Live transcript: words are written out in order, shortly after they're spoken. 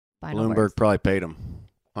Final Bloomberg words. probably paid him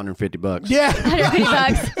 $150. Yeah.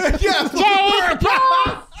 $150. Yeah, Jake,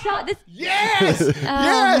 Bloomberg. stop this. Yes. Oh,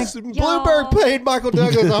 Yes. my Bloomberg God. paid Michael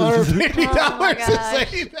Douglas $150 Oh, my to gosh.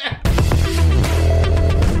 say that.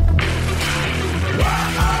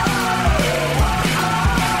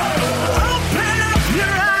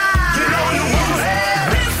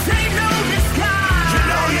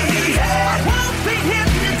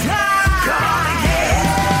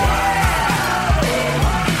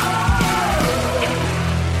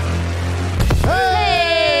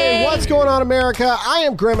 Hey, what's going on, America? I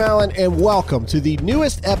am Grim Allen, and welcome to the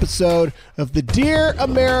newest episode of the Dear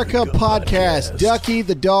America podcast. Ducky,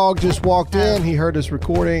 the dog, just walked in. He heard us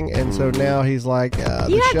recording, and so now he's like, You the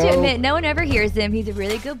have show. to admit, no one ever hears him. He's a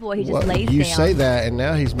really good boy. He just Well, lays you down. say that, and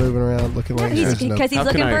now he's moving around looking like He's there's no because he's How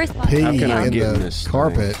looking can for I- a spot. pee How can I in get in the this thing?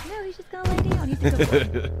 carpet. No, he's just gonna lay down. He's a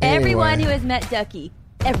good boy. Everyone who has met Ducky,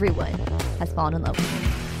 everyone has fallen in love with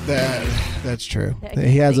him. That's true. Yeah,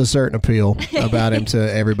 He has a certain appeal about him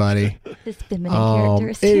to everybody. This feminine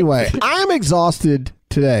characteristic. Anyway, I'm exhausted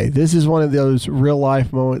today. This is one of those real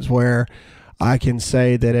life moments where I can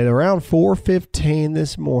say that at around 4:15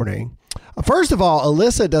 this morning, first of all,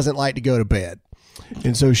 Alyssa doesn't like to go to bed.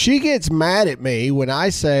 And so she gets mad at me when I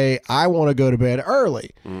say I want to go to bed early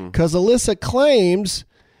because Alyssa claims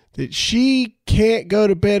that she can't go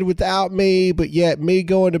to bed without me, but yet me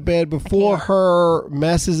going to bed before her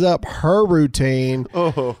messes up her routine.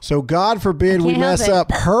 Oh. So God forbid we can't help mess it.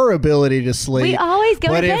 up her ability to sleep. We always go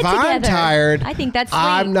but to bed if I'm together. tired, I think that's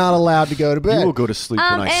I'm sweet. not allowed to go to bed. You will go to sleep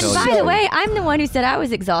when I And tell by you. the way, I'm the one who said I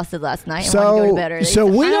was exhausted last night and wanted to go to bed early. So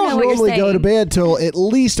we I don't know what you're normally go to saying. bed till at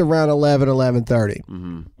least around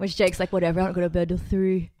 11:30. Which Jake's like, whatever, I don't go to bed till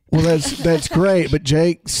 3. Well, that's great, but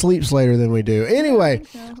Jake sleeps later than we do. Anyway,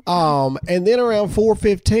 and then around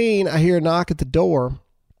 4:15, I hear a knock at the door,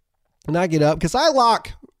 and I get up because I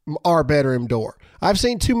lock our bedroom door. I've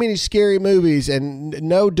seen too many scary movies, and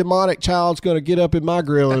no demonic child's going to get up in my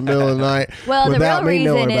grill in the middle of the night Well, the without real me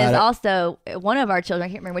knowing reason about is it. also one of our children, I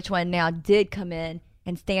can't remember which one now, did come in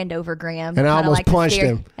and stand over Graham. And I kinda almost like to punched scare-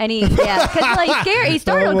 him. And he he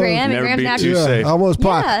startled Graham, and Never Graham's beat not you. Yeah, Safe. I almost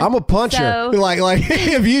Yeah. I'm a puncher. So- like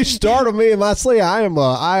if you startle me in my sleep, I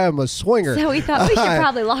am a swinger. So we thought we should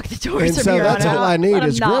probably lock the doors And from so here that's on all out. I need Let him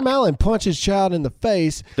is knock. Grim Allen punch his child in the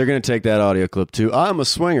face. They're going to take that audio clip too. I'm a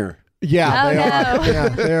swinger. Yeah, Oh, they are.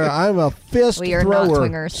 no. Yeah, I'm a fist We are not thrower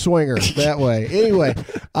swingers. swinger that way. Anyway,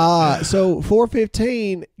 so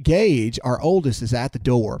 4:15, Gage, our oldest, is at the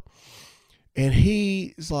door, and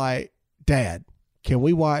he's like, "Dad, can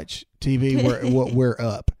we watch TV? We're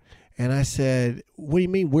up." And I said, "What do you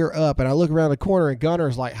mean we're up?" And I look around the corner, and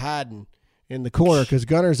Gunner's like hiding in the corner because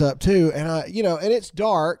Gunner's up too. And and it's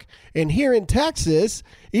dark. And here in Texas,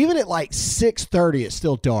 even at like 6:30, it's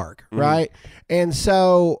still dark, right? And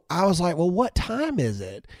so I was like, well, what time is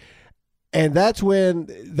it? And that's when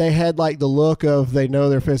they had like the look of they know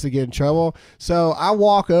they're fixing to get in trouble. So I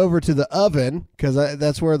walk over to the oven because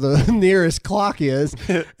that's where the nearest clock is.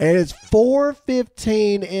 And it's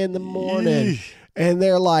 4:15 in the morning. And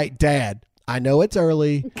they're like, Dad, I know it's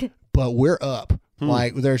early, but we're up.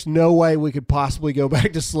 Like, there's no way we could possibly go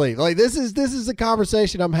back to sleep. Like, this is the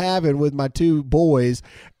conversation I'm having with my two boys.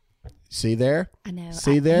 See there? I know.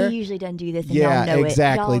 See there? He usually doesn't do this, and Yeah, y'all know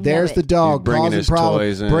exactly. it. Y'all know There's it. the dog He's bringing causing his problems,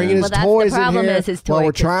 toys in. bringing his Well, that's toys the problem in here is his while toy,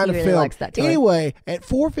 we're 'cause trying he to really film. likes that toy. Anyway, at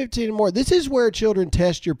 4:15 in the morning, this is where children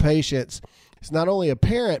test your patience. It's not only a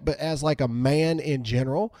parent, but as like a man in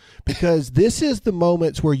general, because this is the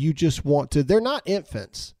moments where you just want to. They're not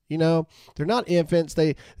infants. They're not infants.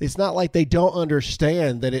 It's not like they don't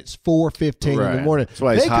understand that it's 4:15 in the Right. morning. That's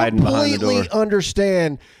why he's they hiding behind the completely door.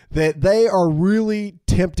 understand that they are really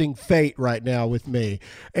tempting fate right now with me.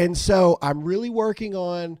 And so I'm really working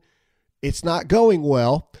on, it's not going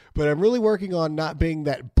well, but I'm really working on not being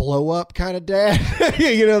that blow up kind of dad.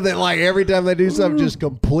 That like every time they do something just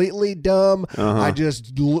completely dumb, I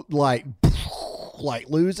just like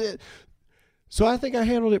lose it. So I think I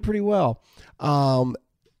handled it pretty well.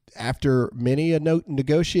 After many a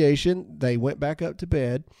negotiation, they went back up to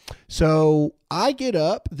bed. So I get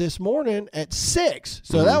up this morning at 6.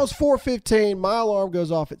 So that was 4:15. My alarm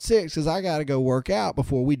goes off at 6 because I got to go work out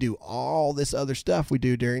before we do all this other stuff we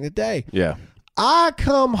do during the day. Yeah. I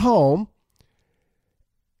come home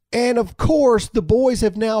And of course, the boys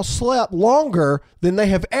have now slept longer than they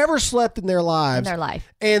have ever slept in their lives. In their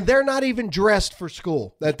life. And they're not even dressed for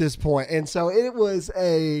school at this point. And so it was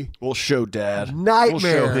a We'll show Dad.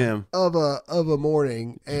 nightmare We'll show him. of a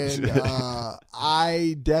morning. And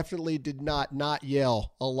I definitely did not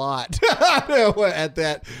yell a lot at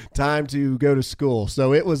that time to go to school.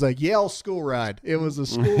 So it was a yell school ride. It was a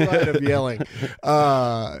school ride of yelling.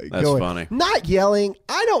 That's funny. Not yelling.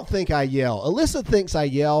 I don't think I yell. Alyssa thinks I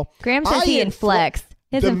yell. Graham says he inflects.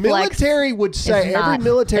 His The inflects military would say, is not- every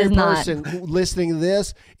military is not. person listening to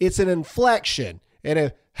this, it's an inflection. And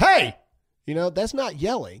a, hey, that's not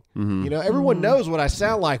yelling. Everyone knows what I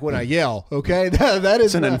sound like when I yell, okay? That is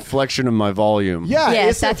It's an not- inflection of my volume. Yeah, Yes,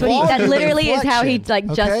 it's that's a what he. That volume literally is how he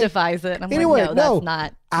inflection, okay? justifies it. And I'm Anyway, like, no, that's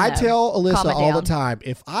not. I no. tell Calm Alyssa it all the down. time,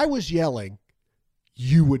 if I was yelling,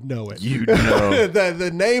 you would know it. You know.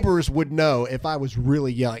 the neighbors would know if I was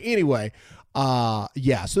really yelling. Anyway, so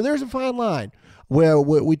there's a fine line. Well,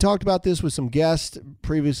 we talked about this with some guests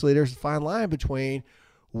previously. There's a fine line between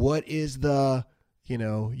what is the,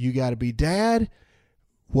 you got to be dad,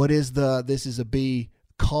 what is the, this is a be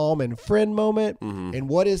calm and friend moment, and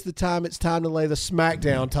what is the time it's time to lay the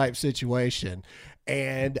smackdown type situation.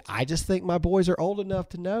 And I just think my boys are old enough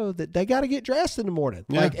to know that they got to get dressed in the morning.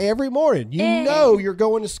 Yeah. Like every morning. You know you're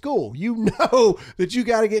going to school. You know that you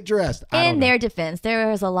got to get dressed. In their defense,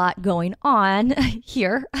 there is a lot going on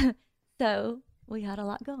here. So we had a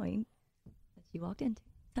lot going that you walked into.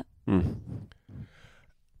 So.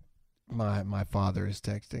 My father is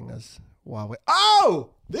texting us while we. Oh,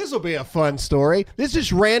 this will be a fun story. This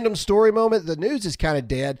is random story moment. The news is kind of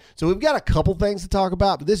dead, so we've got a couple things to talk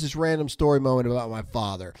about. But this is random story moment about my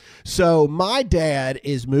father. So my dad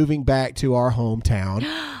is moving back to our hometown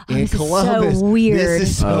in this is Columbus. so weird. This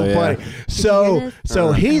is so Oh, yeah. funny.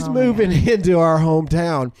 So he's Oh, my moving into our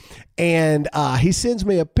hometown. And he sends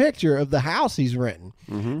me a picture of the house he's renting.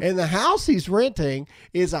 And the house he's renting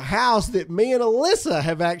is a house that me and Alyssa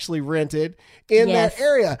have actually rented in Yes. that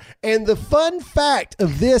area. And the fun fact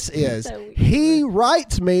of this is So weird. he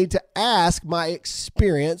writes me to ask my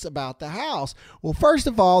experience about the house. Well, first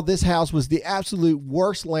of all, this house was the absolute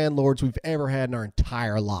worst landlords we've ever had in our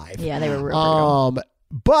entire life. Yeah, they were real.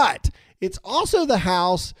 But it's also the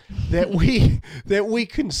house that we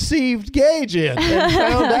conceived Gage in and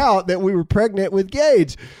found out that we were pregnant with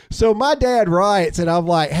Gage. So my dad writes, and I'm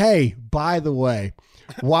like, hey, by the way,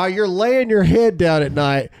 while you're laying your head down at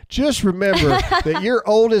night, just remember that your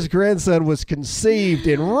oldest grandson was conceived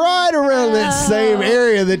in right around that same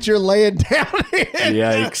area that you're laying down in.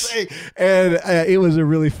 Yikes. And it was a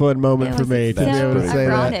really fun moment It for was me to be so able to say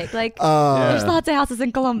that. ironic. Like, Yeah. there's lots of houses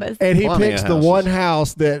in Columbus. And he Plenty picks of the houses. one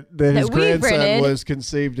house that his we grandson rented was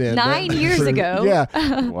conceived in 9 years ago. Yeah.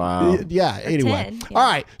 Wow. Yeah. Anyway. 10, yeah. All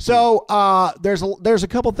right. So there's a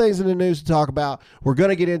couple things in the news to talk about. We're going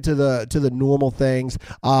to get into the normal things.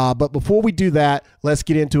 But before we do that, let's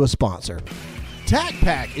get into a sponsor. Tac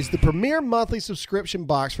Pack is the premier monthly subscription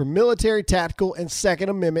box for military, tactical, and Second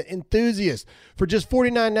Amendment enthusiasts. For just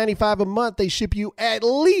 $49.95 a month, they ship you at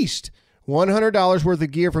least $100 worth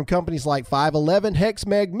of gear from companies like 511,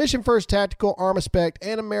 HexMeg, Mission First Tactical, Armaspect,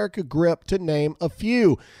 and America Grip, to name a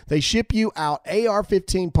few. They ship you out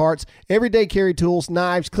AR-15 parts, everyday carry tools,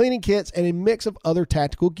 knives, cleaning kits, and a mix of other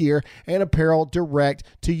tactical gear and apparel direct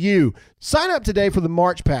to you. Sign up today for the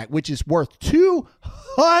March Pack, which is worth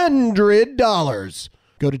 $200.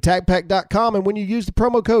 Go to TacPack.com, and when you use the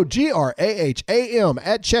promo code GRAHAM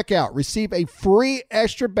at checkout, receive a free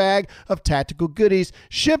extra bag of tactical goodies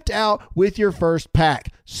shipped out with your first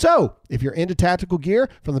pack. So, if you're into tactical gear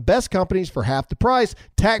from the best companies for half the price,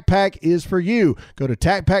 TacPack is for you. Go to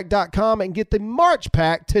TacPack.com and get the March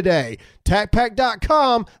Pack today.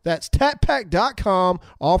 TacPack.com, that's TacPack.com,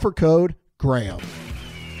 offer code Graham.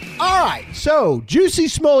 All right, so Juicy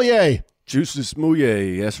Smollier. Juicy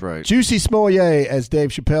Smouye. That's right. Juicy Smollier, as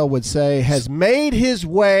Dave Chappelle would say, has made his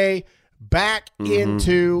way back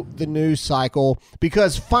into the news cycle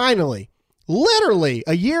because finally, literally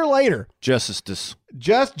a year later, Justice.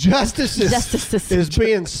 justice Justice. is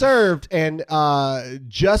being served, and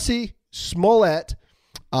Jussie Smollett.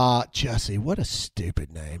 Jussie, what a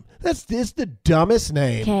stupid name. It's the dumbest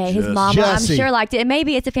name. Okay, his Just- mama, Jesse. I'm sure liked it. And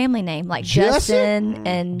maybe it's a family name, like Jesse? Justin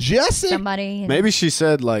and Jussie? somebody. And Maybe she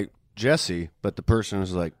said like Jesse, but the person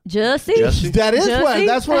was like Jussie? Jesse? That is what. Jussie?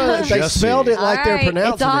 That's what they Jussie. spelled it like All they're right,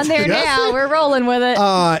 pronouncing it's on it. there now. Jussie? We're rolling with it.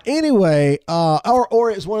 Anyway,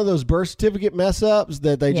 or it's one of those birth certificate mess ups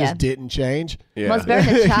that they Yeah. just didn't change. yeah. Most better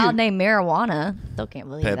than a child named Marijuana. Still can't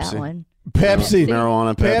believe Pepsi. that one. Pepsi.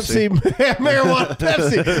 Marijuana Pepsi. Marijuana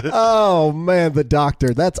Pepsi. Oh, man, the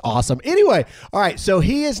doctor. That's awesome. Anyway, all right, so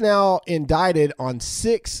he is now indicted on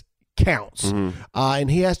 6 counts,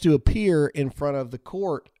 and he has to appear in front of the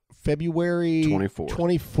court February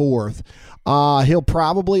 24th. He'll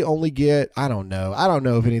probably only get, I don't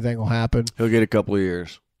know if anything will happen. He'll get a couple of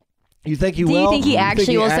years. You think he Do will? you think he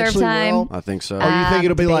actually will serve time? will? I think so. Or you think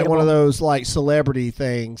it'll be like one of Debatable. those like celebrity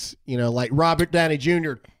things, like Robert Downey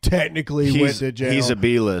Jr. technically went to jail. He's a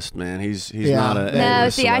B-list, man. He's Yeah. not a No, No,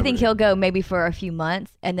 A-list see, I think celebrity. he'll go maybe for a few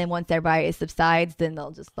months, and then once everybody subsides, then they'll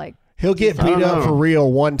just like, He'll get I beat don't up know. for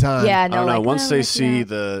real one time. yeah, I no, don't know. like, Once oh, they let's see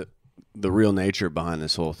do the real nature behind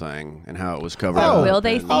this whole thing and how it was covered Oh, up. will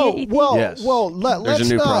they then- see it, you think? well, Yes. let's There's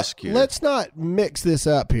a new not prosecutor. let's not mix this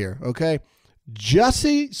up here, okay?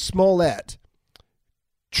 Jussie Smollett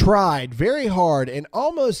tried very hard and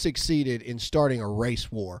almost succeeded in starting a race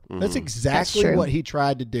war. That's exactly true. what he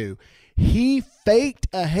tried to do. He faked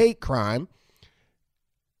a hate crime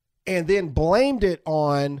and then blamed it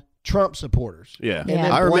on Trump supporters. Yeah. And Yeah.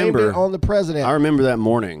 then I blamed remember. it on the president. I remember that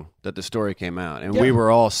morning that the story came out, and Yeah. we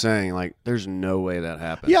were all saying like, "There's no way that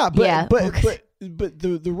happened." Yeah, but Yeah. but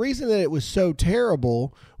the reason that it was so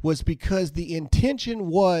terrible was because the intention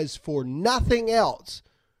was for nothing else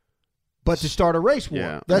but to start a race war.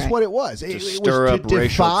 Yeah. That's Right. what it was. It stir was up to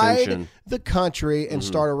racial divide tension. the country and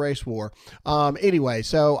start a race war. Anyway,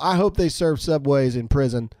 so I hope they serve Subways in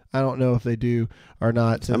prison. I don't know if they do or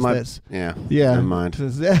not. That Since might, that's yeah. yeah. Never mind.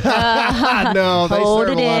 no, they Hold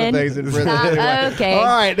serve it a lot of in. things in prison. Stop. Anyway. Okay. All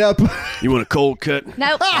right. You want a cold cut?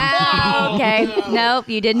 Nope. Ah, okay. Nope.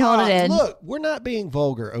 You didn't hold it in. Look, we're not being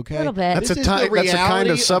vulgar, okay? Little bit. That's This a is the type. That's a kind reality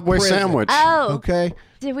of Subway prison. sandwich. Oh, Okay.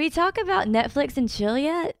 did we talk about Netflix and chill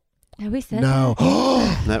yet? Have we said No.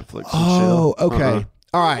 Netflix. And Oh, chill. okay. Uh-uh.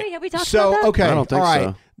 All right. Hey, have we talked so, about that? okay. I don't think all right.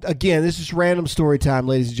 so. Again, this is random story time,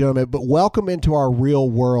 ladies and gentlemen, but welcome into our real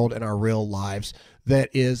world and our real lives. That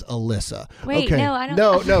is Alyssa. Wait, okay. no, I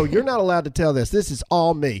don't- No, you're not allowed to tell this. This is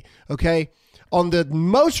all me, okay? On the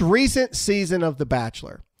most recent season of The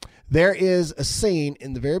Bachelor, there is a scene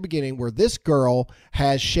in the very beginning where this girl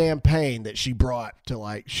has champagne that she brought to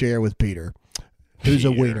like share with Peter, who's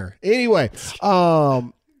a wiener. Anyway,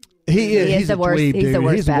 he's the a worst- dweeb, he's the dude.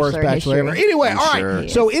 worst He's the worst bachelor in bachelor ever. history. Anyway, I'm all right. sure. He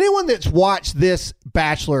So is. anyone that's watched this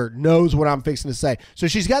Bachelor knows what I'm fixing to say. So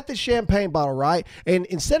she's got this champagne bottle, right? And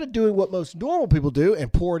instead of doing what most normal people do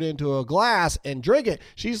and pour it into a glass and drink it,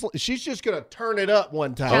 she's just gonna turn it up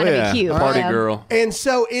one time. Trying to be yeah. cute. Party Yeah. girl. And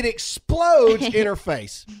so it explodes in her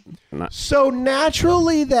face. Not- So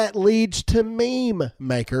naturally that leads to meme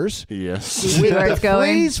makers Yes. with Where the it's going.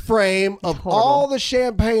 freeze frame of Horrible. all the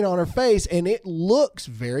champagne on her face, and it looks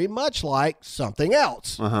very much like something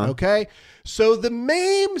else. Okay? So the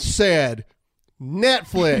meme said,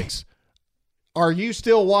 Netflix, are you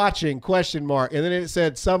still watching? Question mark. And then it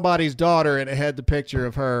said somebody's daughter, and it had the picture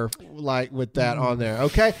of her like with that on there.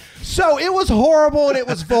 Okay. So it was horrible and it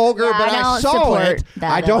was vulgar, Yeah, but I I don't saw support it.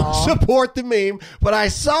 that I at don't all. support the meme, but I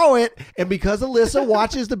saw it, and because Alyssa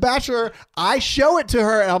watches The Bachelor, I show it to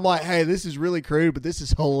her, and I'm like, hey, this is really crude, but this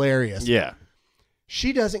is hilarious. Yeah.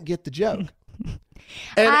 She doesn't get the joke.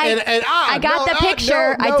 And I got the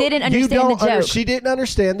picture. I didn't you understand don't the joke. She didn't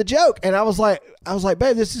understand the joke, and I was like,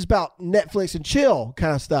 babe, this is about Netflix and chill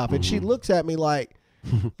kind of stuff. And she looks at me like,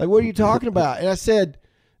 what are you talking about? And I said,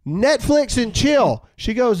 Netflix and chill.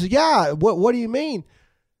 She goes, yeah. What do you mean?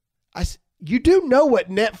 You do know what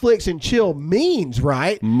Netflix and chill means,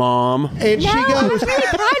 right? Mom. And she No, goes, I really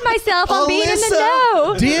pride myself on being in the Alyssa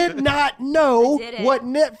know. did not know I didn't. what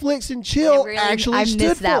Netflix and chill actually I stood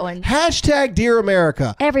missed for. that one. Hashtag Dear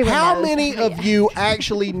America. Everyone How knows. many Oh, of yeah. you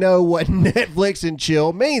actually know what Netflix and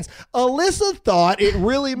chill means? Alyssa thought it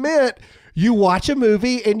really meant you watch a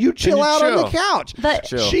movie and you chill you out on the chill. couch. But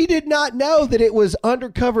Chill. She did not know that it was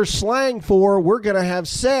undercover slang for we're going to have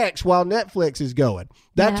sex while Netflix is going.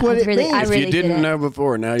 That's Yeah, what I it really- means. I If really you didn't didn't. know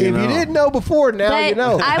before, now you If know. you didn't know before, now but you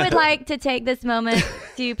know. I would like to take this moment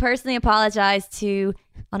to personally apologize to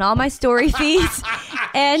on all my story feeds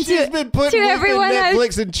and She's to, been putting to with everyone the I've-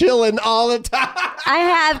 Netflix and chilling all the time. I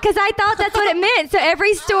have, because I thought that's what it meant. So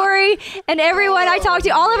every story and everyone I talk to,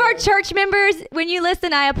 all of our church members, when you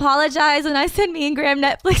listen, I apologize when I said me and Graham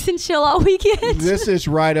Netflix and chill all weekend. This is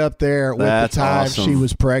right up there with That's the time awesome. she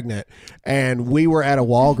was pregnant, and we were at a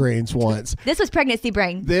Walgreens once. This was pregnancy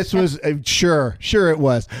brain. This was sure it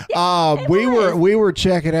was. We were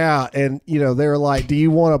checking out, and they were like, "Do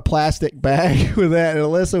you want a plastic bag with that?" And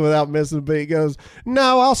Alyssa, without missing a beat, goes,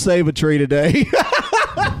 "No, I'll save a tree today."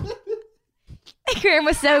 Graham Graham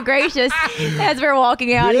was so gracious as we're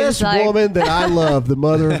walking out. He was This like, woman that I love, the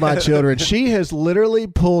mother of my children, she has literally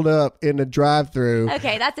pulled up in the drive-thru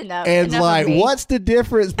okay, that's enough. and Enough of like, me. what's the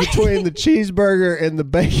difference between the cheeseburger and the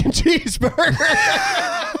bacon cheeseburger?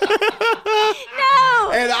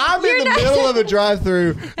 No. And I'm in the middle of a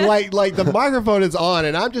drive-thru, like the microphone is on,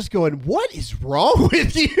 and I'm just going, "What is wrong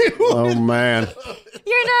with you?" Oh man.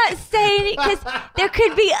 You're not saying it because there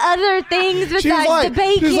could be other things besides She's like, the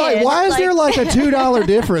bacon. she's like, "Why is there like a $2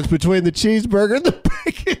 difference between the cheeseburger and the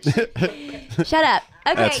bacon?" Shut up.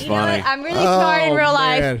 Okay, That's you know funny. what? I'm really smart in Oh, real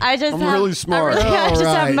life. man. I just I'm have, really smart. I just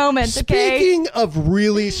have Alright. moments. Okay. Speaking of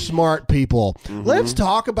really smart people, Mm-hmm. let's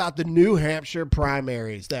talk about the New Hampshire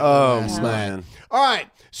primaries. That were Oh last night. man. All right.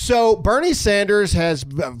 So Bernie Sanders has,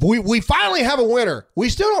 we finally have a winner. We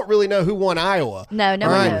still don't really know who won Iowa. No, no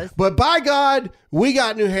All one right? knows. But by God, we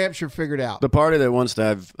got New Hampshire figured out. The party that wants to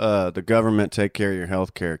have the government take care of your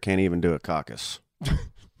health care can't even do a caucus.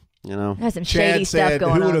 You know? There's some shady Chad stuff said,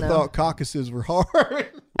 going who would on. have Though. thought caucuses were hard?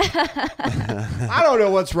 I don't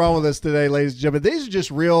know what's wrong with us today, ladies and gentlemen. These are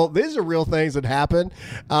just real. These are real things that happen.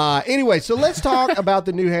 Anyway, so let's talk about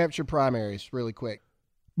the New Hampshire primaries really quick.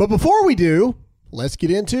 But before we do, let's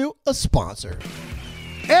get into a sponsor.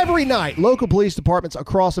 Every night, local police departments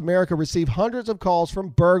across America receive hundreds of calls from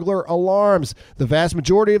burglar alarms. The vast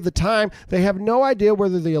majority of the time, they have no idea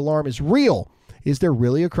whether the alarm is real. Is there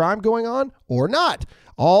really a crime going on or not?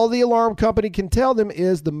 All the alarm company can tell them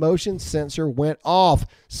is the motion sensor went off.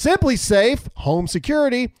 Simply Safe Home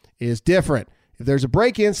Security is different. If there's a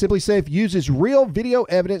break-in, Simply Safe uses real video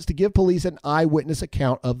evidence to give police an eyewitness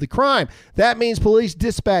account of the crime. That means police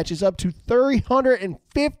dispatch is up to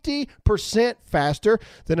 350% faster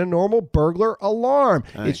than a normal burglar alarm.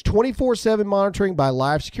 It's 24/7 monitoring by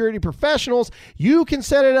live security professionals. You can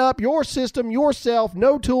set it up, your system, yourself,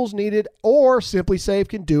 no tools needed, or Simply Safe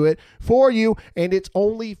can do it for you, and it's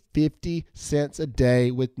only 50 cents a day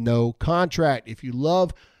with no contract. If you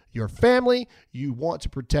love your family, you want to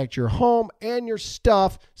protect your home and your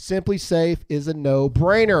stuff, Simply Safe is a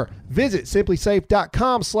no-brainer. Visit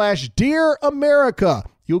simplysafe.com/Dear America.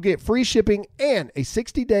 You'll get free shipping and a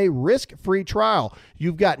 60-day risk-free trial.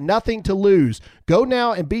 You've got nothing to lose. Go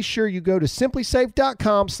now and be sure you go to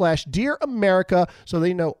simplysafe.com/Dear America so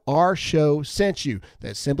they know our show sent you.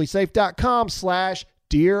 That's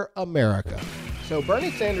simplysafe.com/Dear America. So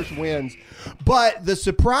Bernie Sanders wins. But the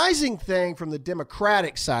surprising thing from the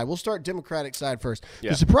Democratic side, we'll start Democratic side first.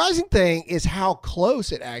 Yeah. The surprising thing is how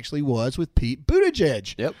close it actually was with Pete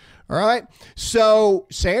Buttigieg. Yep. All right. So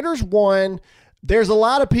Sanders won. There's a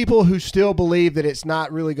lot of people who still believe that it's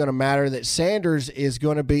not really going to matter, that Sanders is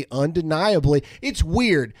going to be undeniably. It's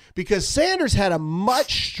weird because Sanders had a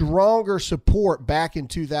much stronger support back in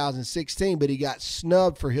 2016, but he got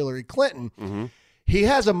snubbed for Hillary Clinton. Mm-hmm. He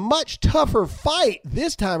has a much tougher fight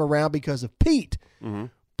this time around because of Pete. Mm-hmm.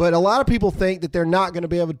 But a lot of people think that they're not going to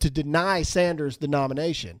be able to deny Sanders the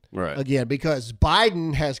nomination again because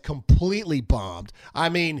Biden has completely bombed. I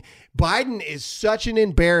mean, Biden is such an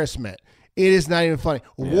embarrassment. It is not even funny.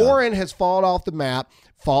 Yeah. Warren has fallen off the map.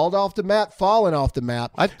 I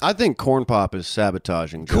think Corn Pop is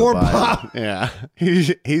sabotaging Joe Corn Biden. Pop. Yeah.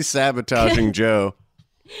 He's sabotaging Joe.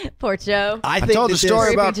 Poor Joe. I told the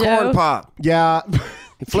story about Corn Pop. Yeah.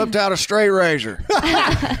 He flipped out a straight razor.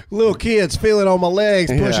 Little kids feeling on my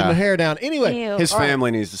legs, pushing the hair down. Anyway, Ew. His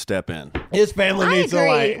family needs to step in. His family I needs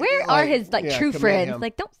agree. to Where are his true commend friends? him.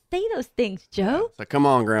 Like, don't say those things, Joe. So come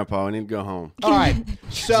on, Grandpa. We need to go home. All right.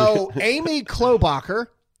 So Amy Klobuchar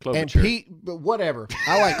and Klobuchar. Pete, whatever.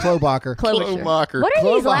 I like Klobuchar. Klobuchar. What are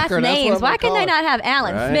these last Klobuchar, that's what names? I'm Why gonna can call they it. not have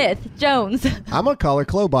Allen, Right? Smith, Jones, I'm going to call her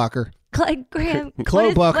Klobuchar. Graham?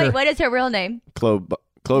 Klobuchar. What is her real name? Klobuchar.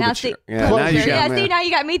 Now see, Yeah, now you got me. see, now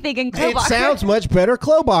you got me thinking It Klobuchar. sounds much better,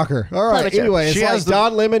 Klobuchar. All right. Klobuchar. Anyway, it's She like has the-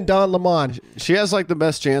 Don Lemon, Don Lemon. She has like the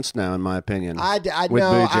best chance now, in my opinion. I with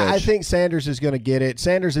know. I Buttigieg. think Sanders is going to get it.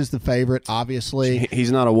 Sanders is the favorite, obviously.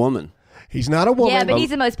 He's not a woman. He's not a woman. Yeah, but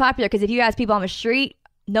he's the most popular because if you ask people on the street,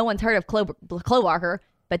 no one's heard of Klobuchar,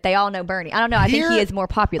 but they all know Bernie. I don't know. I think he is more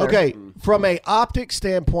popular. Okay, from a optic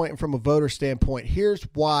standpoint and from a voter standpoint, here's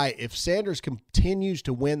why if Sanders continues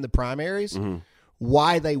to win the primaries,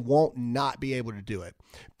 why they won't not be able to do it.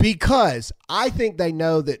 Because I think they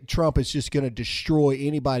know that Trump is just going to destroy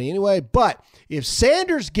anybody anyway. But if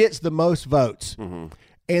Sanders gets the most votes and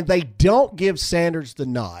they don't give Sanders the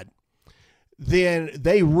nod, then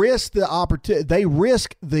they risk the opportunity. They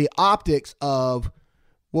risk the optics of,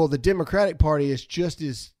 well, the Democratic Party is just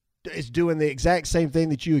as is doing the exact same thing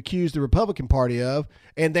that you accuse the Republican Party of,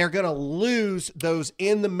 and they're going to lose those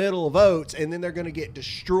in the middle votes, and then they're going to get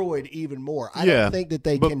destroyed even more. I don't think that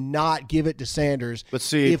they cannot give it to Sanders But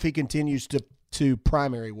see, if he continues to to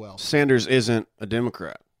primary wealth. Sanders isn't a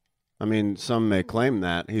Democrat. I mean, some may claim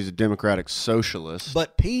that. He's a Democratic socialist.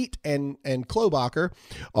 But Pete and Klobuchar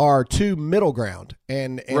are two middle ground,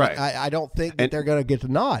 and Right. I don't think that they're going to get the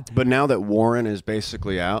nod. But now that Warren is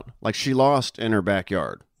basically out, like she lost in her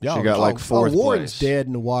backyard. She got like fourth Warren's place. dead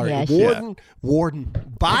in the water. Yeah, Biden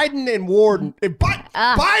and Warren.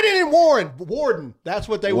 Biden and Warren. Warden. That's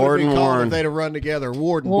what they would have been called Warren. if they'd have run together.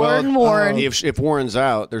 Warden. Warren. If Warren's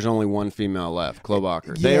out, there's only one female left,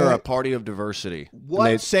 Klobuchar. They Yeah. are a party of diversity.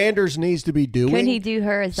 What Sanders needs to be doing. Couldn't he do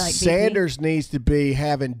her as like Sanders needs to be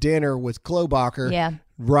having dinner with Klobuchar Yeah.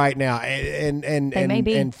 right now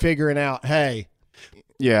and figuring out, hey,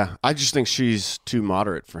 Yeah, I just think she's too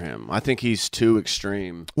moderate for him. I think he's too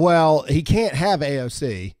extreme. well, he can't have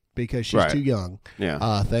AOC because she's Right. too young.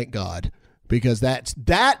 Yeah. Thank God. Because that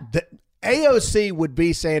AOC would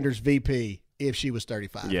be Sanders VP if she was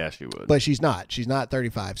 35. Yeah, she would. But she's not. She's not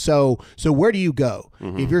 35. So where do you go?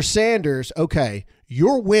 Mm-hmm. If you're Sanders, okay,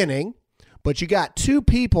 you're winning, but you got two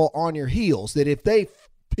people on your heels that if they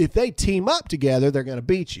team up together, they're going to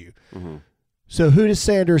beat you. Mm-hmm. So who does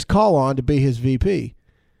Sanders call on to be his VP?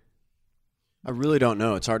 I really don't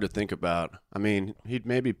know. It's hard to think about. I mean, he'd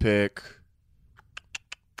maybe pick.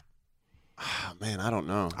 Man, I don't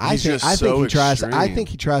know. He's just so extreme. I think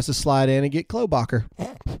he tries to slide in and get Klobuchar.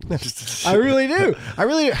 I really do.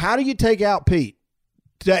 How do you take out Pete?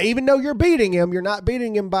 Even though you're beating him, you're not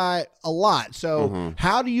beating him by a lot. So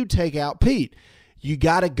how do you take out Pete? You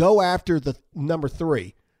got to go after the number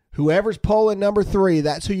 3. Whoever's polling number 3,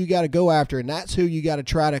 that's who you got to go after, and that's who you got to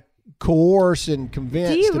try to coerce and convince.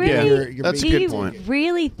 Do you to really? be your That's a do good you point.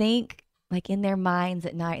 really think, like in their minds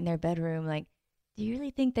at night in their bedroom, like, do you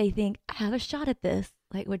really think they think I have a shot at this?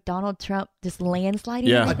 Like with Donald Trump just landsliding?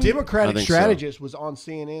 Yeah. A everything? I Democratic think so. strategist was on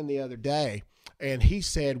CNN the other day, and he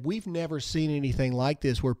said, we've never seen anything like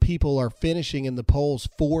this where people are finishing in the polls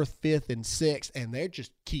 4th, 5th, and 6th, and they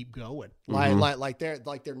just keep going. Like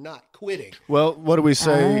they're not quitting. Well, what did we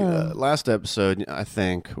say Oh. last episode? I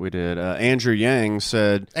think we did. Andrew Yang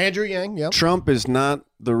said Andrew Yang, yep. Trump is not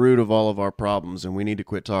the root of all of our problems, and we need to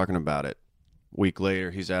quit talking about it. Week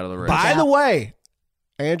later, he's out of the race. By the way,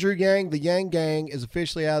 Andrew Yang, the Yang Gang, is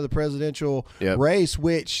officially out of the presidential Yep. race,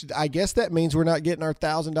 which I guess that means we're not getting our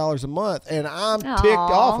 $1,000 a month, and I'm ticked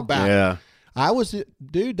Aw. off about it. Yeah.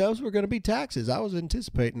 Dude, those were going to be taxes. I was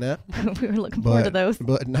anticipating that. We were looking forward to those.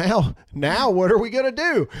 But now what are we going to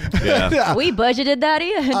do? Yeah. We budgeted that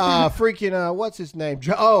in. What's his name?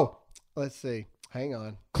 Let's see. Hang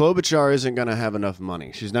on. Klobuchar isn't going to have enough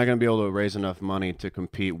money. She's not going to be able to raise enough money to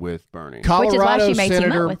compete with Bernie. Which is why she may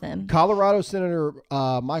team up with him. Colorado Senator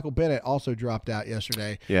Michael Bennett also dropped out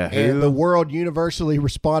yesterday. Yeah, And who? the world universally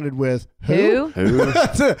responded with, Who? Who?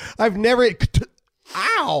 I've never.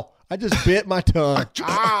 Ow! I just bit my tongue.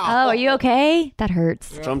 Ow! Oh, are you okay? That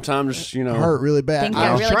hurts. Sometimes, Hurt really bad. Things I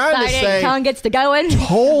get was real trying to exciting. say Tongue gets to going.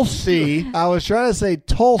 Tulsi. I was trying to say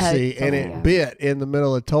Tulsi, and Tulsi. it bit in the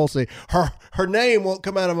middle of Tulsi. Her name won't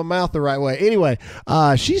come out of my mouth the right way. Anyway,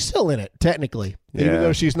 she's still in it technically, even Yeah.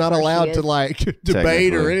 though she's not Of course allowed she to is. like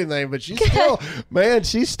debate or Technically. anything. But she's still, man.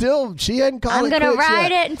 She hadn't called I'm it gonna quits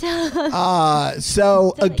ride yet. it until.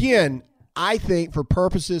 So again, I think for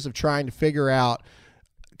purposes of trying to figure out,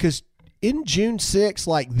 because in June 6th,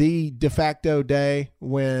 like the de facto day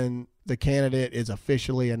when the candidate is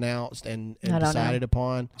officially announced and I don't decided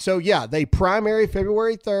upon. So yeah, they primary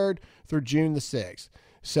February 3rd through June the 6th.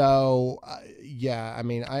 So yeah, I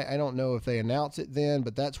mean, I don't know if they announce it then,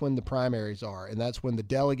 but that's when the primaries are, and that's when the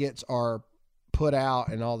delegates are put out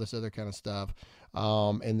and all this other kind of stuff.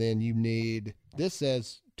 And then you need, this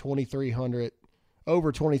says 2,300,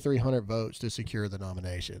 over 2,300 votes to secure the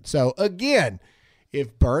nomination. So again,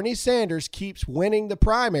 if Bernie Sanders keeps winning the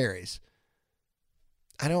primaries,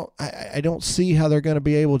 I don't see how they're going to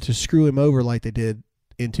be able to screw him over like they did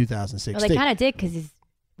in 2016. Well, they kind of did because he's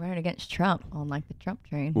running against Trump on like the Trump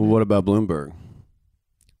train. Well, what about Bloomberg?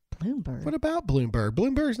 Bloomberg. What about Bloomberg?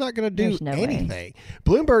 Bloomberg's not going to do There's no way. anything.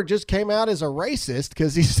 Bloomberg just came out as a racist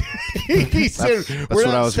because he said that's we're what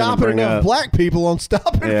I not was gonna stopping bring enough up. black people on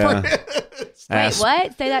stopping. Yeah. Wait,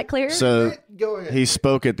 what? Say that clearer. So Go ahead. he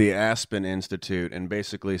spoke at the Aspen Institute and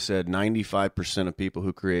basically said 95% of people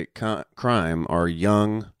who create crime are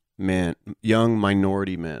young men, young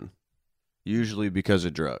minority men, usually because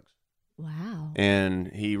of drugs. Wow.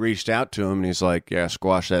 And he reached out to him and he's like, "Yeah,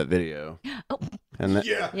 squash that video." Oh. And that,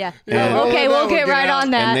 Yeah. Yeah. And- Oh, okay, that we'll would get get right out.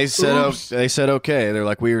 on that. and they said, Oops. they said, okay. They're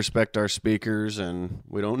like, we respect our speakers and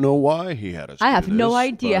we don't know why he had us. I do have no this,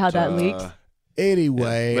 idea but, how that leaked.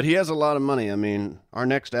 Anyway. But he has a lot of money. I mean, our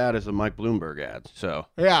next ad is a Mike Bloomberg ad. So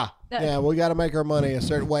Yeah, we got to make our money a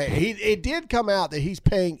certain way. It did come out that he's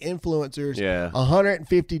paying influencers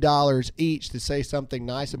 $150 each to say something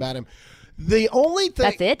nice about him. The only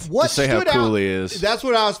thing That's it? What To say how stood cool out, he is. That's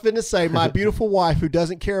what I was finna say. My beautiful wife, who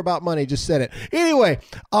doesn't care about money, just said it. Anyway,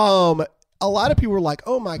 a lot of people were like,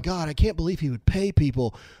 "Oh my God, I can't believe he would pay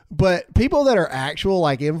people." But people that are actual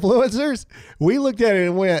like influencers, we looked at it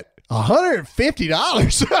and went,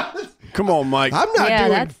 $150. come on, Mike. I'm not doing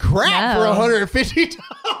that's- crap no. for $150.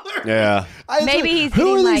 Yeah. Maybe he's Who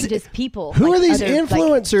getting are like these- just people. Who like, are these other, like-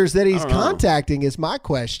 influencers that he's I don't know. contacting? Is my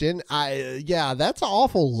question. That's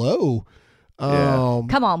awful low. Yeah.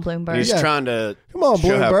 Come on, Bloomberg. He's Yeah. trying to Come on,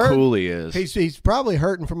 show how Bloomberg. cool he is. He's probably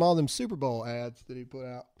hurting from all them Super Bowl ads that he put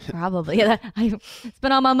out. Probably. Yeah, I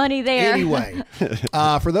spent all my money there. Anyway,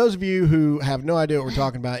 for those of you who have no idea what we're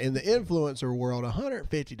talking about, in the influencer world,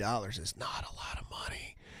 $150 is not a lot of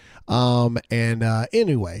money.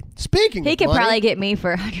 Anyway, speaking He of could money, probably get me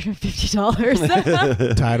for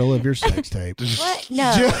 $150. title of your sex tape. What?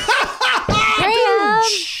 No. Graham,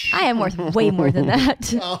 I am worth way more than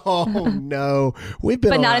that. Oh no, we've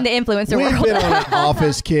been, But on not a- in the influencer we've world. been on an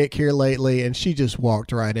office kick here lately, and she just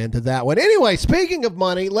walked right into that one. Anyway, speaking of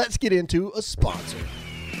money, let's get into a sponsor.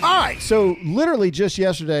 All right, so literally just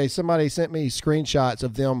yesterday, somebody sent me screenshots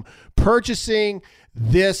of them purchasing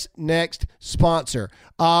this next sponsor.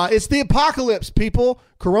 It's the apocalypse, people.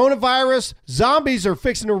 Coronavirus, zombies are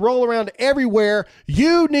fixing to roll around everywhere.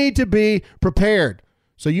 You need to be prepared.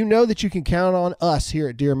 So you know that you can count on us here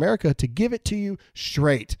at Dear America to give it to you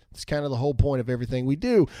straight. It's kind of the whole point of everything we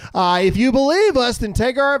do. If you believe us, then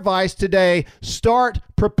take our advice today. Start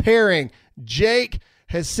preparing. Jake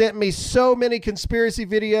has sent me so many conspiracy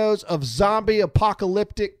videos of zombie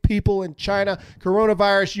apocalyptic people in China.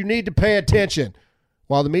 Coronavirus, you need to pay attention.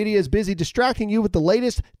 While the media is busy distracting you with the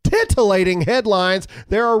latest titillating headlines,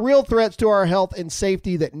 there are real threats to our health and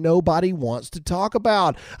safety that nobody wants to talk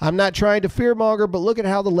about. I'm not trying to fearmonger, but look at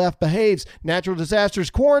how the left behaves. Natural disasters,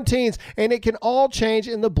 quarantines, and it can all change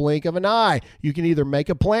in the blink of an eye. You can either make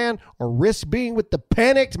a plan or risk being with the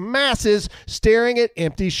panicked masses staring at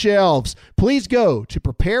empty shelves. Please go to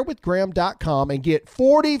preparewithgraham.com and get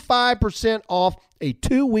 45% off a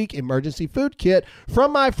 2-week emergency food kit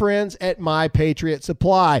from my friends at My Patriot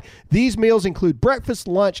Supply. These meals include breakfast,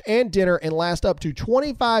 lunch, and dinner and last up to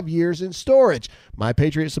 25 years in storage. My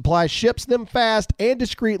Patriot Supply ships them fast and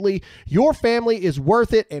discreetly. Your family is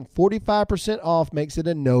worth it, and 45% off makes it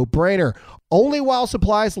a no-brainer. Only while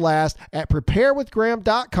supplies last at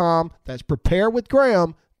preparewithgraham.com. That's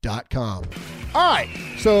preparewithgraham.com. All right,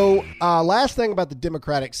 so last thing about the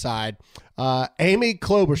Democratic side, Amy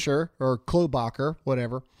Klobuchar, or Klobuchar,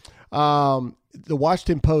 whatever, the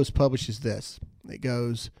Washington Post publishes this. It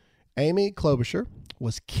goes, Amy Klobuchar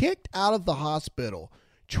was kicked out of the hospital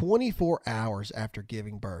 24 hours after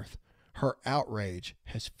giving birth. Her outrage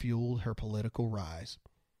has fueled her political rise.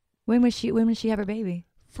 When would she have her baby?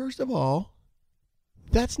 First of all,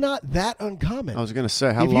 that's not that uncommon. I was going to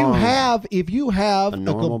say, how if long? you have A a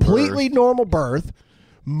normal completely birth. normal birth,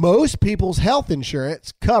 most people's health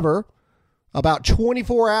insurance cover about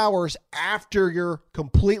 24 hours after your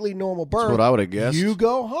completely normal birth. what I would have guessed. You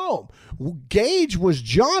go home. Gage was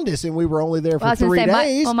jaundiced, and we were only there for Well, I was gonna 3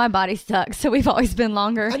 say, days. my body sucks, so we've always been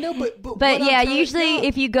longer. I know, but But what I'm yeah, trying- usually no.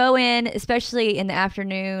 if you go in, especially in the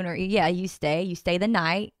afternoon, or you stay the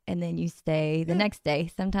night, and then you stay the next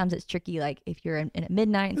day. Sometimes it's tricky, like if you're in at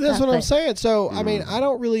midnight. And That's stuff, what I'm but- saying. So I mean, I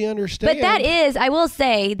don't really understand. But that is, I will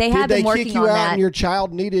say, they have Did been they working kick you on out that. and your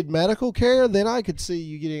child needed medical care? Then I could see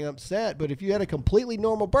you getting upset. But if you had a completely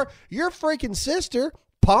normal birth, your freaking sister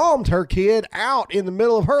palmed her kid out in the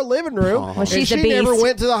middle of her living room. Well, and she's a she never beast.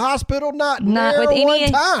 went to the hospital, not Not ne'er with any-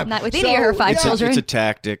 one time. not with any of her 5 it's, children. it's a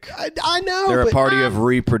tactic. I know. They're a but, party of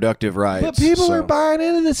reproductive rights. But people so. are buying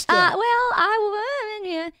into this stuff.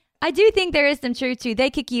 I do think there is some truth to.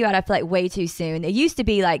 They kick you out, I feel like, way too soon. It used to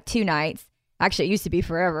be like 2 nights. Actually, it used to be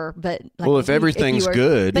forever. But like, Well, if everything's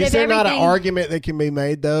good. but Is if there not an everything- argument that can be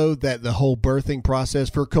made, though, that the whole birthing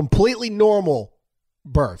process for completely normal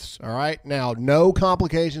births, all right? Now, no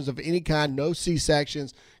complications of any kind, no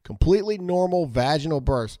C-sections, completely normal vaginal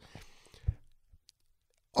births.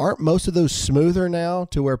 Aren't most of those smoother now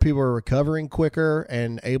to where people are recovering quicker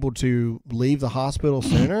and able to leave the hospital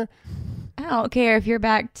sooner? I don't care if you're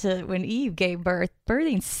back to when Eve gave birth.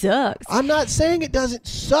 Birthing sucks. I'm not saying it doesn't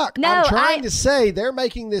suck. No, I'm trying I- to say they're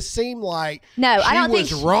making this seem like No, she I don't was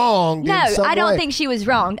think wronged No, in some I don't way. think she was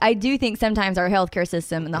wrong. I do think sometimes our healthcare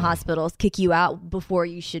system and the hospitals kick you out before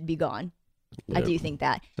you should be gone. I do think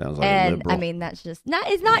that. Sounds like a and liberal. I mean, that's just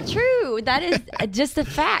it's not true. That is just the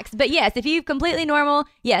facts. But yes, if you're completely normal,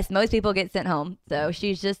 yes, most people get sent home. So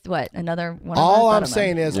she's just another one. All of us? I I'm don't know.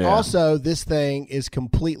 saying is also this thing is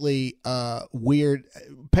completely weird.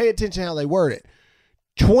 Pay attention how they word it.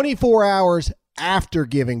 24 hours after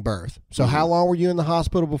giving birth. So how long were you in the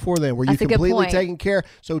hospital before then? Were That's you a good completely point. taken care?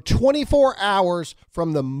 So 24 hours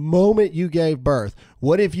from the moment you gave birth.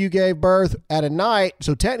 What if you gave birth at a night?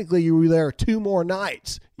 So technically you were there 2 more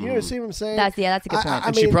nights. You see what I'm saying? That's a good point. I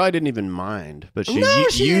And mean, she probably didn't even mind, but she, No,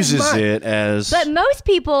 she didn't uses mind. it as. But most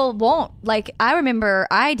people won't. Like, I remember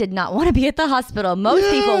I did not want to be at the hospital. Most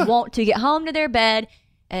people want to get home to their bed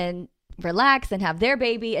and relax and have their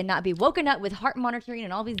baby and not be woken up with heart monitoring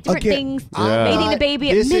and all these different things, bathing the baby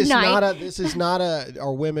at midnight. This is not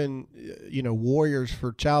are women, warriors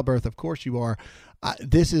for childbirth? Of course you are.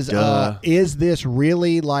 This is this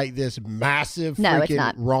really like this massive No, it's freaking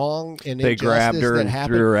not. wrong and They injustice grabbed her that and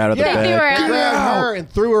happened? threw her out of the Yeah, bed. They threw her out. They grabbed her and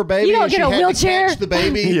threw her baby. You don't and get she a had wheelchair. to catch the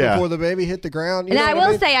baby Yeah. before the baby hit the ground. You And know I what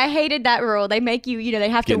will mean? say I hated that rule. They make you, they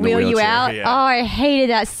have Get to in the wheel you wheelchair, out. yeah. Oh, I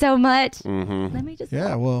hated that so much. Mhm. Let me just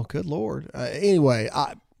Yeah, well, good Lord. Anyway,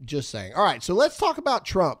 just saying. All right, so let's talk about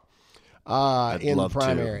Trump in the love to.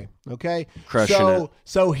 primary. Okay, Crushing it.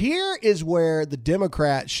 So here is where the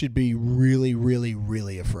Democrats should be really, really,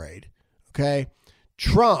 really afraid. Okay,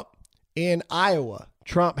 Trump in Iowa.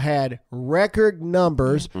 Trump had record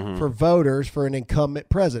numbers for voters for an incumbent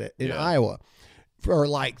president in Iowa for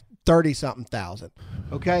like 30-something thousand.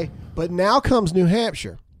 Okay, but now comes New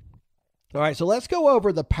Hampshire. All right, so let's go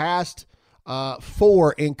over the past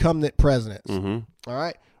 4 incumbent presidents. All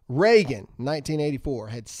right, Reagan, 1984,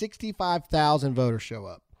 had 65,000 voters show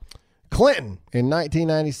up. Clinton in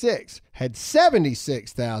 1996 had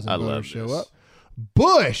 76,000 I voters love show this. up.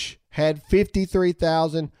 Bush had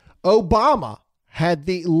 53,000. Obama had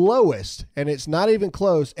the lowest, and it's not even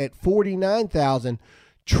close, at 49,000.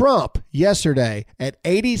 Trump yesterday at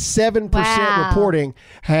 87% Wow. reporting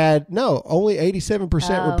only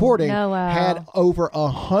 87% Oh, reporting no, wow. had over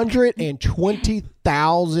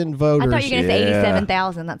 120,000 I voters. thought you were going to say Yeah.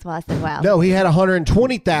 87,000. That's why I said wow. No, he had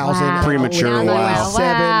 120,000. Wow. Premature Only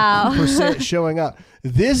wow. 87% showing up.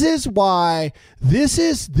 This is why. This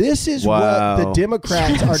is Wow. what the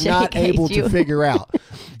Democrats are Jake not hates able you. to figure out.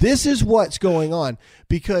 This is what's going on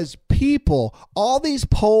because people, all these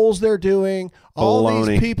polls they're doing, all Baloney.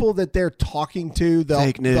 these people that they're talking to,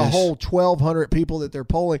 Fake news. the whole 1,200 people that they're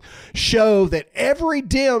polling, show that every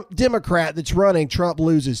Democrat that's running, Trump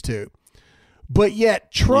loses to. But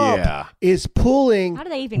yet Trump Yeah. is pulling How do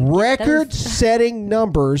they even get record-setting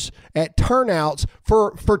numbers at turnouts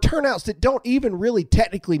for turnouts that don't even really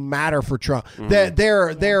technically matter for Trump. That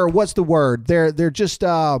they're what's the word? They're just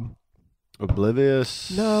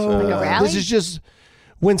Oblivious. no. Like a rally? This is just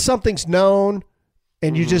when something's known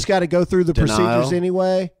and you just got to go through the Denial. procedures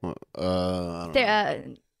anyway. I don't know.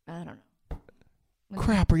 I don't know.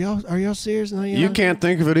 Crap, are y'all serious? No, You can't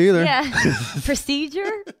think of it either. Yeah. Procedure?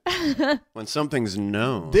 When something's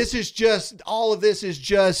known. This is just all of this is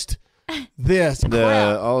just this.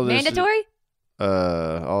 All of this Mandatory?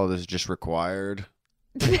 all of this is just required.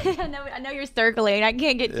 I know you're circling. I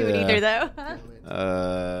can't get to it Yeah. either, though.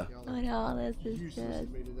 I I know all this is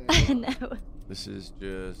just. I know. This is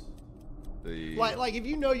just the Like if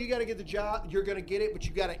you know you got to get the job, you're going to get it, but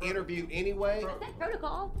you got to interview anyway. That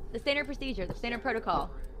protocol. The standard procedure. The standard protocol.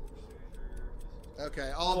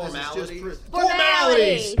 Okay, all this is just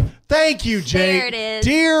Formalities. Thank you, Jake. There it is.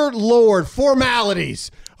 Dear Lord,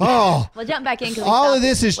 formalities. Oh, We'll jump back in. 'cause we all of stopped.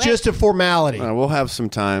 this is Wait. just a formality. We'll have some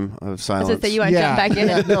time of I was silence. gonna say, you want to jump back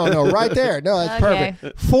in? No, right there. No, that's Okay.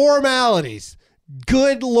 perfect. Formalities.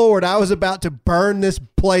 Good Lord, I was about to burn this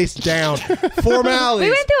place down. Formalities.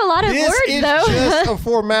 We went through a lot of this words, is though. just a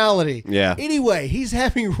formality. Yeah. Anyway, he's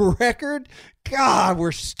having record. God,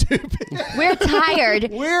 we're stupid. We're tired.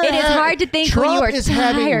 It is hard to think Trump when you are is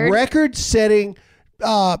tired. having record-setting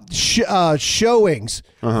showings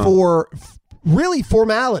for really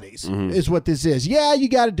formalities is what this is. Yeah, you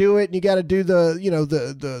got to do it, and you got to do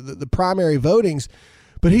the primary votings,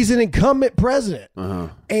 but he's an incumbent president,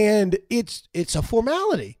 and it's a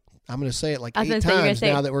formality. I'm going to say it like I was 8 gonna say, you're gonna times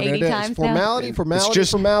say now that we're going to 80 do it. times It's now? formality, formality, It's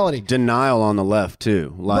just formality. denial on the left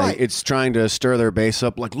too. Like Right. it's trying to stir their base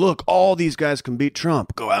up. Like, look, all these guys can beat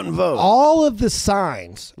Trump. Go out and vote. All of the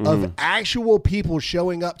signs of actual people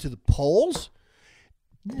showing up to the polls,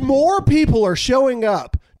 more people are showing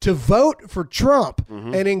up to vote for Trump,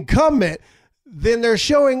 an incumbent, than they're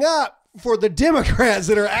showing up for the Democrats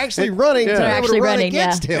that are actually running to be able to run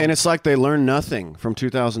against him. And it's like they learned nothing from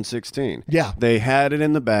 2016. Yeah. They had it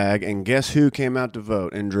in the bag, and guess who came out to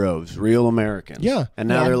vote in droves? Real Americans. Yeah. And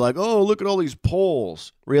now they're like, oh, look at all these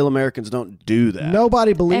polls. Real Americans don't do that.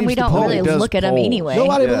 Nobody believes And we don't the really polls. look at them polls. anyway.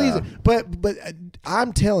 Nobody believes it. But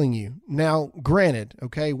I'm telling you now. Granted,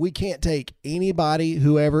 okay, we can't take anybody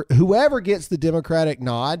whoever gets the Democratic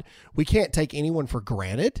nod. We can't take anyone for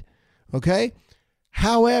granted. Okay.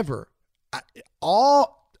 However,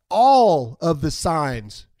 all of the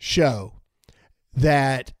signs show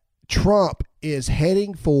that Trump is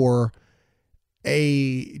heading for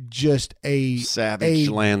a savage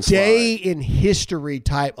landslide, day in history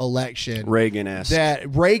type election. Reagan-esque.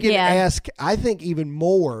 That Reagan-esque, I think even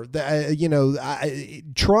more.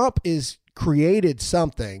 Trump has created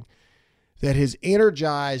something that has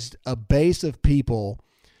energized a base of people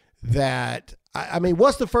that, I mean,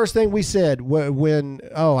 what's the first thing we said when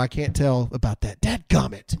I can't tell about that.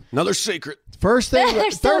 Dadgummit. Another secret. First thing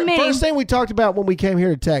There's first thing we talked about when we came here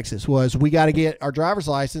to Texas was we got to get our driver's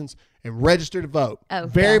license and register to vote. Oh,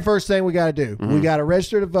 Very yeah. first thing we got to do. We got to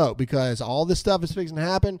register to vote because all this stuff is fixing to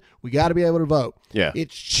happen. We got to be able to vote. Yeah.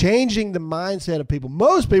 It's changing the mindset of people.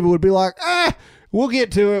 Most people would be like, we'll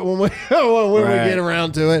get to it when we we get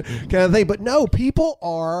around to it, kind of thing. But no, people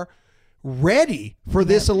are ready for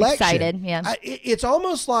this election. Excited, yeah. It's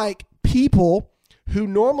almost like people who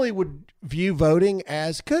normally would view voting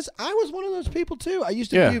as, because I was one of those people too. I used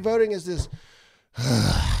to view voting as this,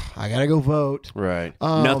 I got to go vote. Right.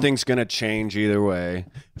 Nothing's going to change either way.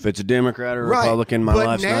 If it's a Democrat or Republican, my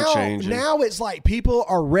life's not changing. Now it's like people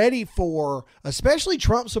are ready for, especially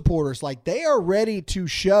Trump supporters, like they are ready to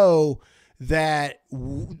show that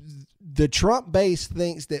the Trump base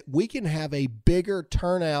thinks that we can have a bigger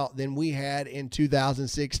turnout than we had in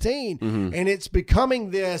 2016. And it's becoming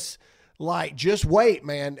this, like, just wait,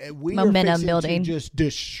 man. We Momentum are fixing building. to just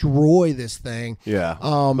destroy this thing. Yeah.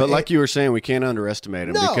 But like you were saying, we can't underestimate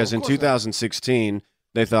them because in of course 2016,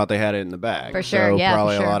 they thought they had it in the bag. For sure, So yeah,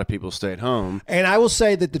 probably for sure. a lot of people stayed home. And I will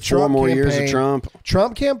say that the 4 Trump more campaign, years of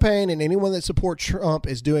Trump campaign, and anyone that supports Trump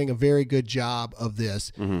is doing a very good job of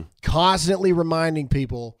this, constantly reminding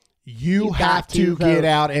people you have got to get vote.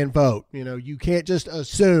 out and vote. You know, you can't just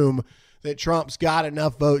assume that Trump's got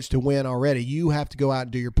enough votes to win already. You have to go out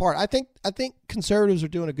and do your part. I think conservatives are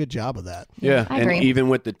doing a good job of that. Yeah, I and agree. even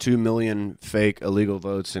with the 2 million fake illegal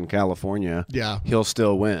votes in California, he'll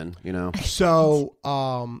still win, you know. So,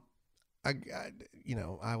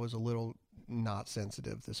 I was a little not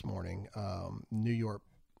sensitive this morning. New York,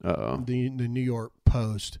 the New York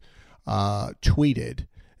Post tweeted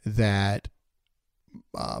that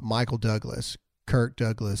Michael Douglas, Kirk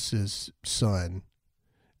Douglas's son,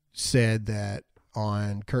 said that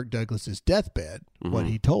on Kirk Douglas's deathbed, what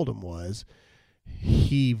he told him was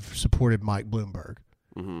he supported Mike Bloomberg.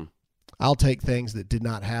 I'll take things that did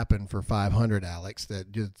not happen for 500, Alex.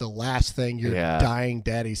 That just the last thing your dying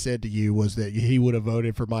daddy said to you was that he would have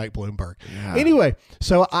voted for Mike Bloomberg. Yeah. Anyway,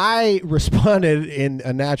 so I responded in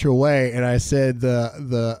a natural way, and I said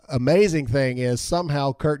the amazing thing is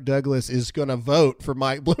somehow Kirk Douglas is going to vote for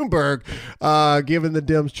Mike Bloomberg, given the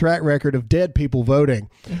Dems' track record of dead people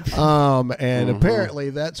voting. And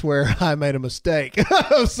apparently that's where I made a mistake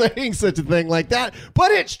of saying such a thing like that.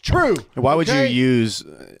 But it's true. Why would you use,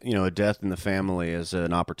 a death in the family as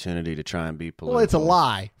an opportunity to try and be political? Well, it's a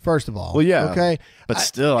lie, first of all. Well, yeah. Okay. But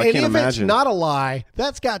still, I can't if imagine. it's not a lie,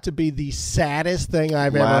 that's got to be the saddest thing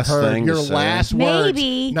I've Last ever heard. thing Your to say. last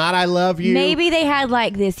Maybe. words. Not I love you. Maybe they had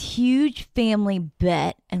like this huge family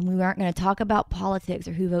bet and we weren't going to talk about politics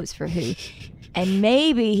or who votes for who. And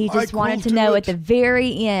maybe he just Michael, wanted to do know it. at the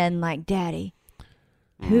very end, like, Daddy,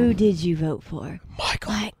 who did you vote for?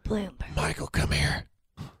 Michael. Mike Bloomberg. Michael, come here.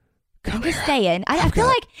 I'm just saying. I feel got-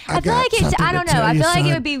 like I've got it's. something I to don't know. tell I you, feel like it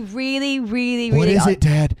son. would be really, really, What really. is it,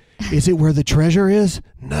 Dad? Is it where the treasure is?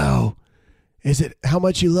 No. Is it how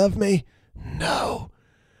much you love me? No.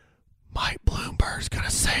 Mike Bloomberg's going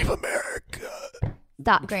to save America.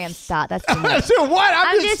 Stop, Graham. Stop. That's too much. So what?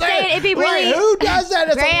 I'm just saying it'd be like, really- who does that?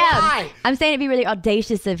 It's a lie. Graham, I'm saying it'd be really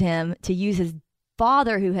audacious of him to use his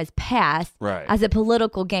father who has passed Right. as a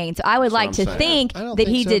political gain. So I would like what to I'm saying. think I don't that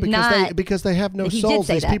think he so, did because not. because they have no that he did souls.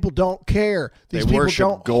 say These that. people don't care. These They people worship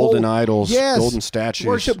don't golden hold- idols, Yes. golden statues.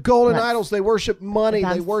 Worship golden That's- idols. They worship money. They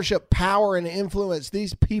That's- worship power and influence.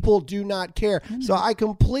 These people do not care. So I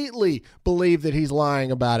completely believe that he's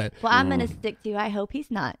lying about it. Well, I'm going to stick to. I hope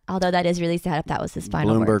he's not. Although that is really sad if that was his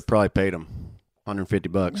final Bloomberg words. probably paid him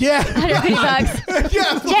 $150. Yeah. $150.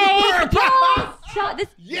 Yeah. Jake, yes! Stop this.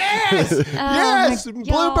 Yes, yes. my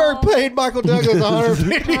Bloomberg God. paid Michael Douglas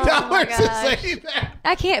 $150 Oh my to gosh. say that.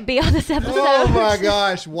 I can't be on this episode. Oh my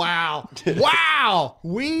gosh! Wow, wow!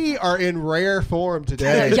 We are in rare form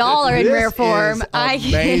today. Y'all are in This rare form. is I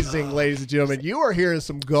can't. amazing, ladies and gentlemen. You are hearing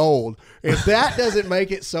some gold. If that doesn't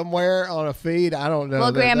make it somewhere on a feed, I don't know.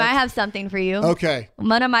 Well, Graham, I That's- have something for you. Okay.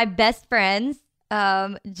 One of my best friends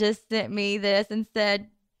just sent me this and said,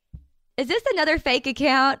 "Is this another fake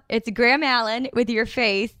account? It's Graham Allen with your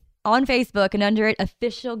face on Facebook, and under it,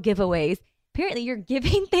 official giveaways. Apparently, you're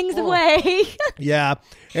giving things away." Yeah.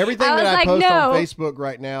 Everything I that was I like, post no. on Facebook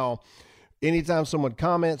right now, anytime someone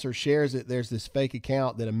comments or shares it, there's this fake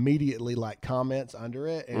account that immediately like comments under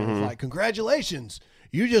it, and it's like, "Congratulations.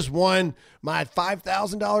 You just won my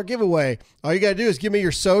 $5,000 giveaway. All you got to do is give me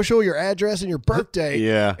your social, your address, and your birthday.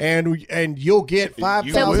 Yeah. And you'll get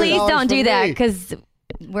 $5,000. So please don't from do that me." because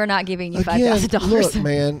we're not giving you Again, $5,000. look,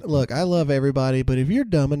 man, look, I love everybody, but if you're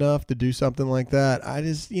dumb enough to do something like that, I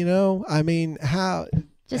just, I mean, how?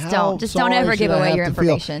 Just how don't sorry ever should give I away have your to feel?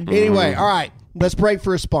 information. Anyway, all right, let's break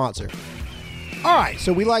for a sponsor. All right,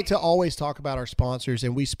 so we like to always talk about our sponsors,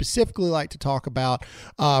 and we specifically like to talk about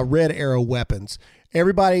Red Arrow Weapons.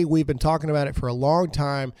 Everybody, we've been talking about it for a long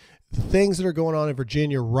time. The things that are going on in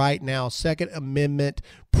Virginia right now, Second Amendment,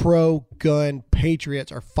 pro-gun patriots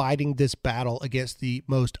are fighting this battle against the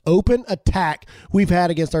most open attack we've had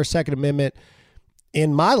against our Second Amendment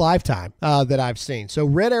in my lifetime that I've seen. So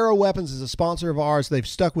Red Arrow Weapons is a sponsor of ours. They've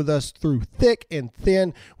stuck with us through thick and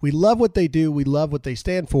thin. We love what they do. We love what they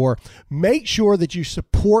stand for. Make sure that you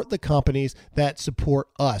support the companies that support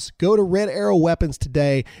us. Go to Red Arrow Weapons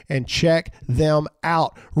today and check them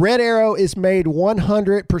out. Red Arrow is made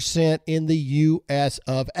 100% in the U.S.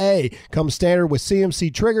 of A. Comes standard with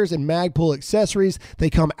CMC triggers and Magpul accessories. They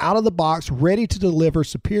come out of the box ready to deliver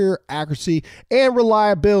superior accuracy and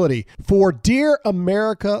reliability. For Dear America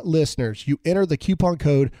listeners, you enter the coupon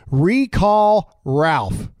code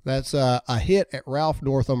RECALLRALPH. That's a hit at Ralph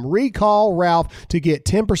Northam. Recall Ralph to get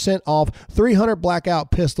 10% off 300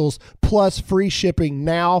 blackout pistols plus free shipping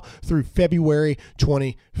now through February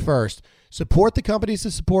 21st. Support the companies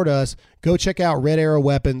that support us. Go check out Red Arrow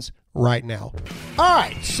Weapons right now. All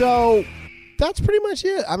right, so that's pretty much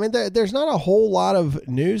it. I mean, there's not a whole lot of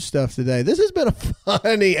news stuff today. This has been a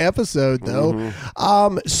funny episode, though.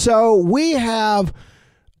 So we have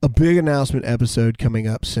a big announcement episode coming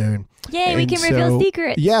up soon. Yay, we And can reveal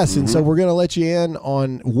secrets. Yes, and so we're going to let you in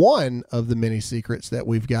on one of the many secrets that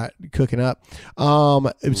we've got cooking up.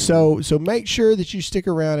 So make sure that you stick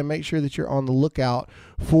around and make sure that you're on the lookout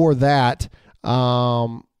for that.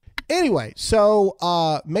 Anyway,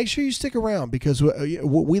 so make sure you stick around because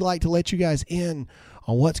we like to let you guys in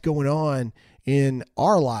on what's going on in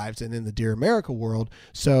our lives and in the Dear America world.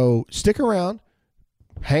 So stick around,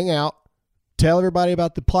 hang out, tell everybody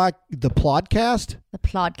about the podcast. The Plodcast. The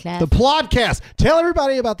Plodcast. Tell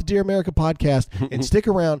everybody about the Dear America podcast and stick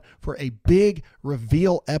around for a big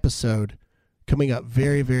reveal episode coming up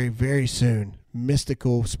very, very, very soon.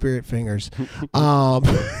 Mystical spirit fingers.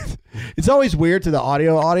 It's always weird to the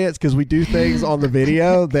audio audience because we do things on the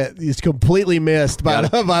video that is completely missed by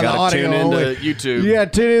the audio. Tune into only. YouTube. Yeah,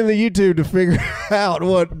 tune in to YouTube to figure out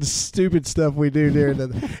what stupid stuff we do during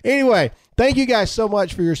the. Anyway, thank you guys so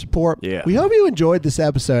much for your support. Yeah. We hope you enjoyed this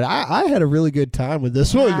episode. I had a really good time with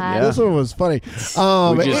this one. Yeah. This one was funny.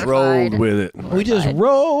 We just rolled with it. We just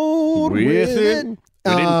rolled with it.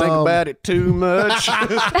 We didn't think about it too much.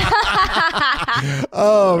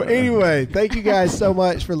 Anyway, thank you guys so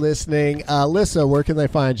much for listening. Alyssa, where can they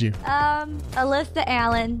find you? Alyssa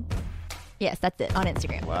Allen. Yes, that's it on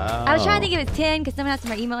Instagram. Wow. I was trying to think it was 10 because someone asked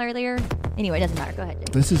my email earlier. Anyway, it doesn't matter. Go ahead, Jake.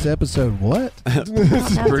 This is episode what?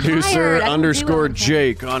 Producer I don't do _ anything.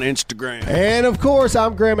 Jake on Instagram. And of course,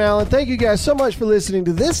 I'm Graham Allen. Thank you guys so much for listening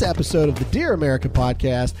to this episode of the Dear America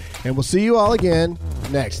podcast. And we'll see you all again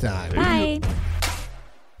next time. Bye.